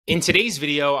In today's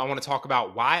video, I want to talk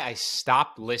about why I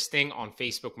stopped listing on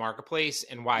Facebook Marketplace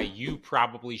and why you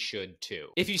probably should too.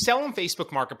 If you sell on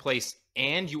Facebook Marketplace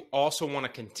and you also want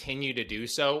to continue to do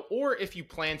so, or if you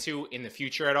plan to in the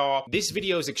future at all, this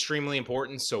video is extremely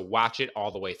important, so watch it all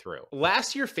the way through.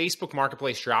 Last year, Facebook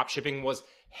Marketplace dropshipping was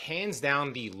hands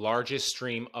down the largest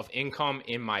stream of income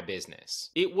in my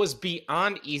business. It was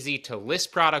beyond easy to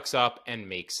list products up and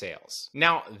make sales.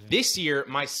 Now, this year,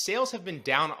 my sales have been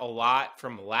down a lot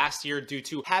from last year due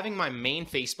to having my main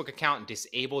Facebook account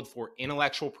disabled for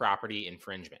intellectual property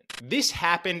infringement. This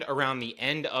happened around the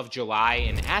end of July,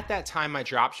 and at that time, my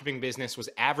dropshipping business was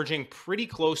averaging pretty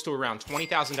close to around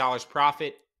 $20,000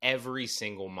 profit every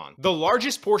single month. The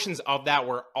largest portions of that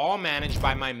were all managed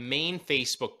by my main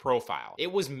Facebook profile.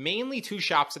 It was mainly 2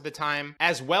 shops at the time,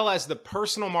 as well as the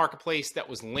personal marketplace that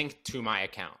was linked to my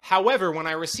account. However, when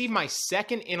I received my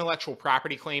second intellectual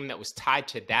property claim that was tied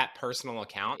to that personal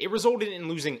account, it resulted in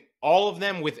losing all of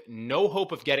them with no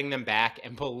hope of getting them back,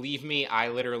 and believe me, I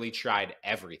literally tried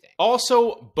everything.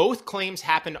 Also, both claims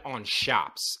happened on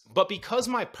shops, but because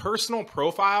my personal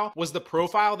profile was the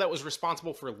profile that was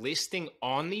responsible for listing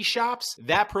on these shops,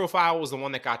 that profile was the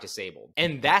one that got disabled.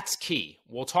 And that's key.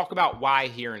 We'll talk about why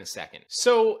here in a second.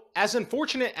 So, as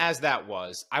unfortunate as that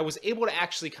was, I was able to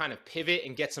actually kind of pivot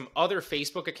and get some other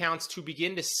Facebook accounts to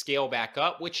begin to scale back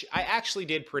up, which I actually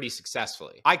did pretty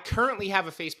successfully. I currently have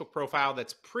a Facebook profile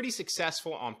that's pretty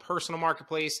successful on personal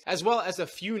marketplace, as well as a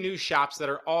few new shops that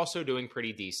are also doing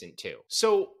pretty decent too.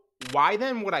 So why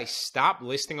then would I stop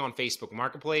listing on Facebook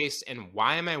Marketplace, and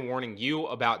why am I warning you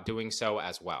about doing so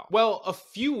as well? Well, a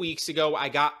few weeks ago, I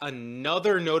got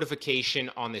another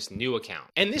notification on this new account.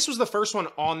 And this was the first one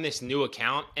on this new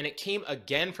account, and it came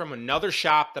again from another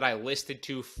shop that I listed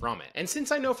to from it. And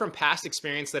since I know from past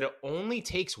experience that it only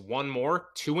takes one more,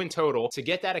 2 in total, to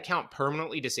get that account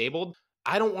permanently disabled,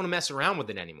 I don't want to mess around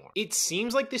with it anymore. It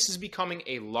seems like this is becoming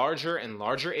a larger and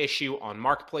larger issue on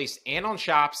Marketplace and on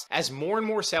shops as more and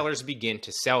more sellers begin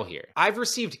to sell here. I've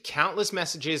received countless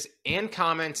messages and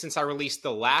comments since I released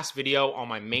the last video on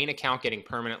my main account getting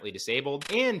permanently disabled,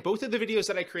 and both of the videos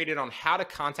that I created on how to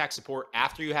contact support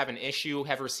after you have an issue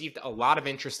have received a lot of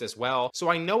interest as well,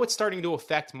 so I know it's starting to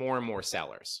affect more and more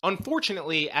sellers.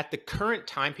 Unfortunately, at the current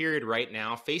time period right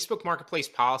now, Facebook Marketplace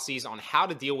policies on how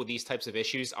to deal with these types of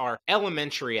issues are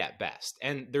elementary at best,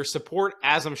 and their support,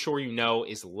 as I'm sure you know,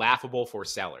 is laughable for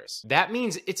sellers. That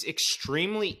means it's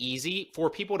extremely easy for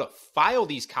people to file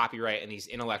these copyright and these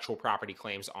intellectual property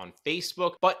claims on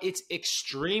Facebook, but it's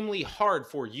extremely hard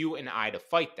for you and I to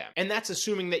fight them. And that's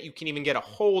assuming that you can even get a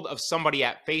hold of somebody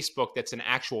at Facebook that's an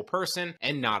actual person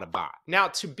and not a bot. Now,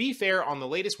 to be fair, on the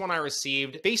latest one I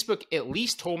received, Facebook at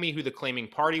least told me who the claiming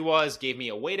party was, gave me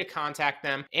a way to contact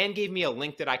them, and gave me a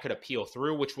link that I could appeal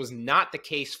through, which was not the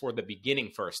case for the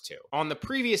beginning first 2. On the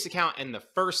previous account and the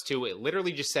first 2, it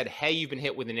literally just said, hey, you've been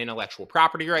hit with an intellectual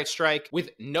property rights strike, with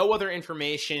no other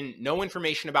information, no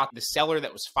information about the seller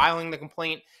that was filing the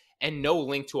complaint, and no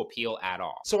link to appeal at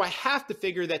all. So I have to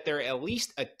figure that they're at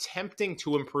least attempting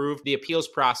to improve the appeals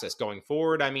process going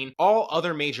forward. I mean, all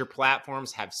other major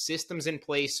platforms have systems in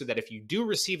place so that if you do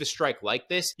receive a strike like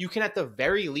this, you can at the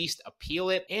very least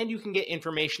appeal it, and you can get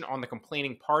information on the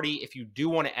complaining party if you do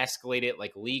want to escalate it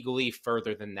like legally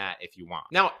further than that if you want.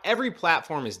 Now, every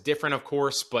platform is different, of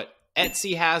course, but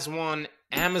Etsy has one,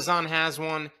 Amazon has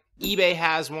one, eBay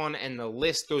has one, and the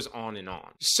list goes on and on.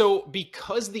 So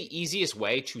because the easiest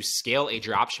way to scale a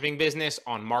dropshipping business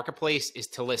on Marketplace is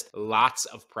to list lots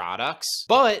of products,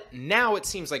 but now it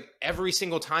seems like every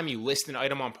single time you list an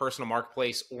item on personal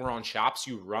Marketplace or on shops,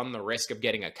 you run the risk of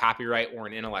getting a copyright or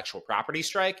an intellectual property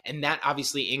strike, and that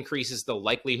obviously increases the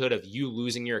likelihood of you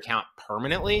losing your account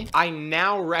permanently. I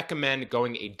now recommend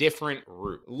going a different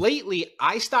route. Lately,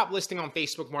 I stopped listing on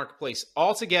Facebook Marketplace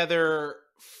altogether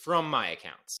from my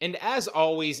accounts. And as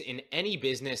always, in any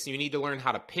business, you need to learn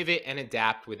how to pivot and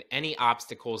adapt with any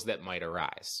obstacles that might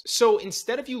arise. So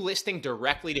instead of you listing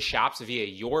directly to shops via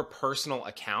your personal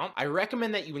account, I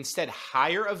recommend that you instead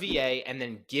hire a VA and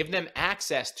then give them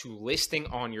access to listing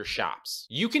on your shops.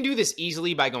 You can do this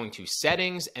easily by going to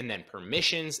settings and then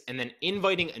permissions and then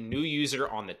inviting a new user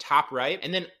on the top right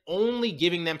and then only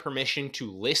giving them permission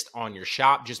to list on your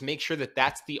shop. Just make sure that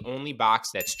that's the only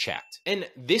box that's checked. And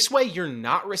this way you're not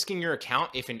not risking your account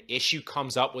if an issue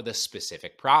comes up with a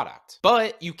specific product.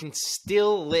 But you can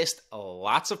still list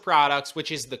lots of products,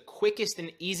 which is the quickest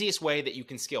and easiest way that you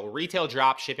can scale retail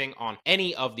drop shipping on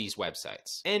any of these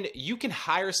websites. And you can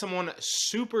hire someone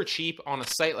super cheap on a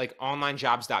site like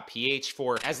onlinejobs.ph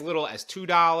for as little as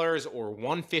 $2 or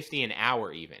 $1.50 an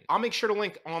hour even. I'll make sure to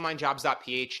link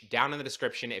onlinejobs.ph down in the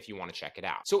description if you want to check it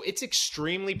out. So it's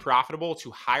extremely profitable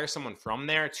to hire someone from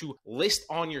there to list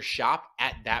on your shop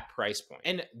at that price point.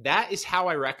 And that is how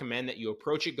I recommend that you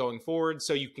approach it going forward,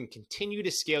 so you can continue to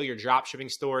scale your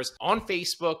dropshipping stores on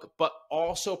Facebook, but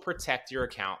also protect your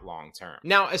account long term.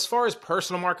 Now, as far as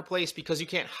personal marketplace, because you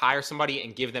can't hire somebody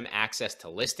and give them access to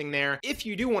listing there, if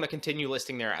you do want to continue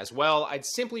listing there as well, I'd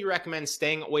simply recommend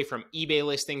staying away from eBay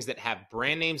listings that have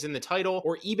brand names in the title,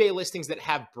 or eBay listings that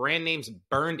have brand names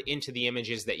burned into the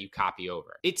images that you copy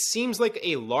over. It seems like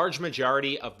a large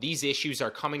majority of these issues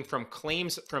are coming from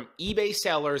claims from eBay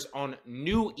sellers on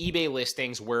new eBay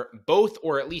listings where both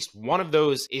or at least one of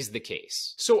those is the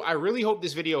case. So I really hope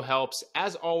this video helps.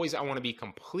 As always, I want to be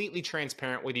completely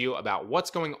transparent with you about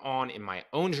what's going on in my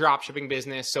own dropshipping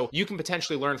business, so you can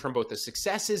potentially learn from both the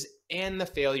successes and the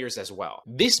failures as well.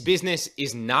 This business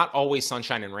is not always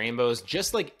sunshine and rainbows.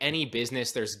 Just like any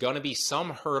business, there's gonna be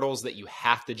some hurdles that you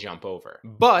have to jump over.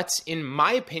 But in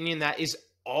my opinion, that is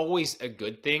always a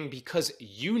good thing, because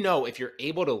you know if you're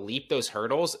able to leap those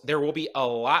hurdles, there will be a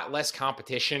lot less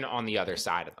competition on the other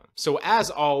side of them. So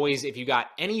as always, if you got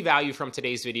any value from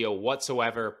today's video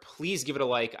whatsoever, please give it a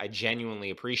like. I genuinely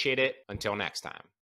appreciate it. Until next time.